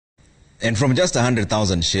And from just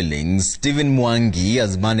 100,000 shillings, Stephen Mwangi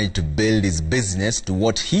has managed to build his business to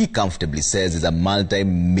what he comfortably says is a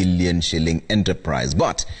multi-million shilling enterprise.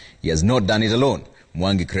 But he has not done it alone.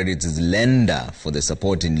 Mwangi credits his lender for the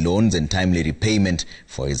support in loans and timely repayment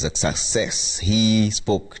for his success. He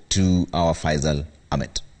spoke to our Faizal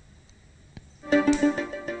Ahmed.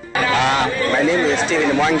 My name is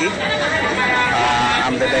Stephen Mwangi.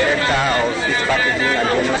 I'm the director of fish packaging and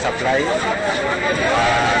general supplies.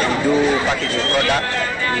 We do packaging products.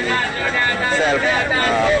 We sell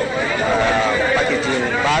packaging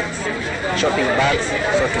bags, shopping bags,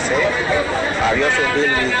 so to say. We also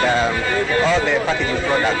deal with all the packaging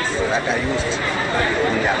products that are used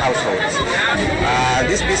in the households.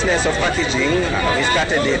 This business of packaging, we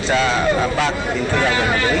started it back in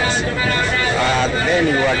 2008. Then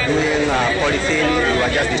we were doing polythene. We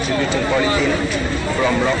were just distributing polythene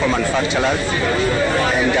from local manufacturers,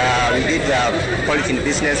 and we did the polythene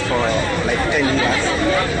business for like 10 years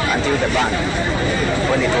until the ban,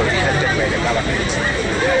 when it was affected by the government.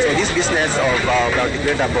 So this business of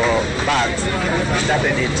biodegradable bags, we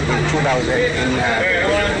started it in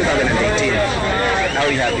 2018. Now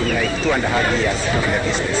we have been like 2.5 years in the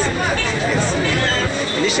business. Yes.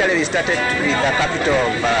 Initially we started with a capital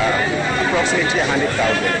of approximately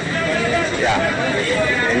 100,000. Yeah,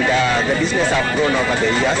 and the business has grown over the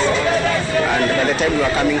years, and by the time we are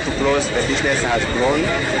coming to close, the business has grown,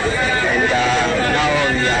 and now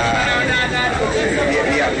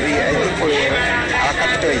our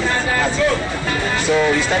capital is massive. So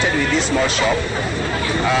we started with this small shop,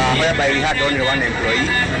 whereby we had only one employee.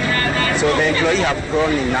 So the employee have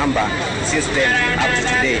grown in number since then up to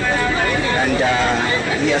today, and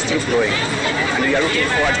we are still growing, and we are looking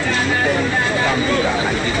forward to see them become bigger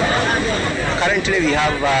and bigger. Currently we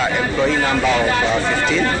have employee number of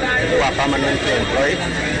 15 who are permanently employed,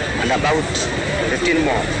 and about 15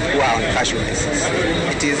 more who are on casual basis.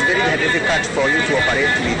 It is very difficult for you to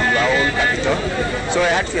operate with your own capital, so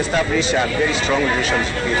I had to establish a very strong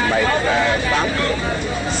relationship with my bank,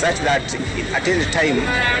 such that at any time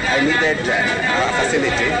I needed a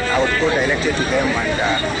facility, I would go directly to them and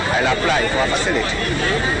I'll apply for a facility.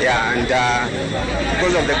 Yeah, and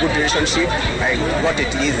because of the good relationship, I got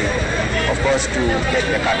it easy, of course, to get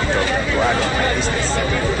the capital to add on my business.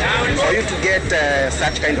 For you to get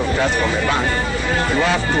such kind of trust from a bank, you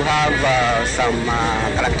have to have some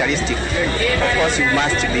characteristics. Of course, you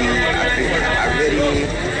must be a very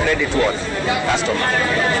creditworthy customer.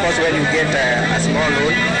 Of course, when you get a small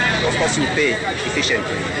loan, of course you pay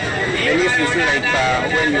efficiently. Then if you feel like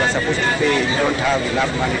when you are supposed to pay, you don't have enough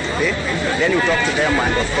money to pay, then you talk to them, and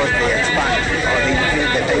of course they expand or they increase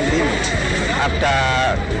the time limit. After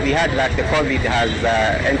we heard that the COVID has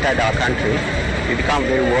entered our country, we became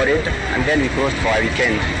very worried, and then we closed for a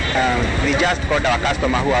weekend. We just got our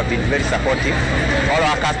customers who have been very supportive. All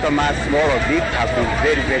our customers, small or big, have been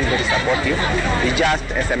very, very, very supportive. We just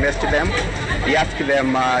SMS'd them. We asked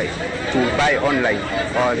them to buy online,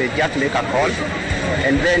 or they just make a call,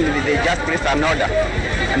 and then they just place an order,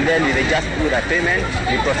 and then they just do the payment,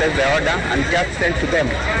 we process the order, and just send to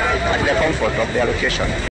them at the comfort of their location.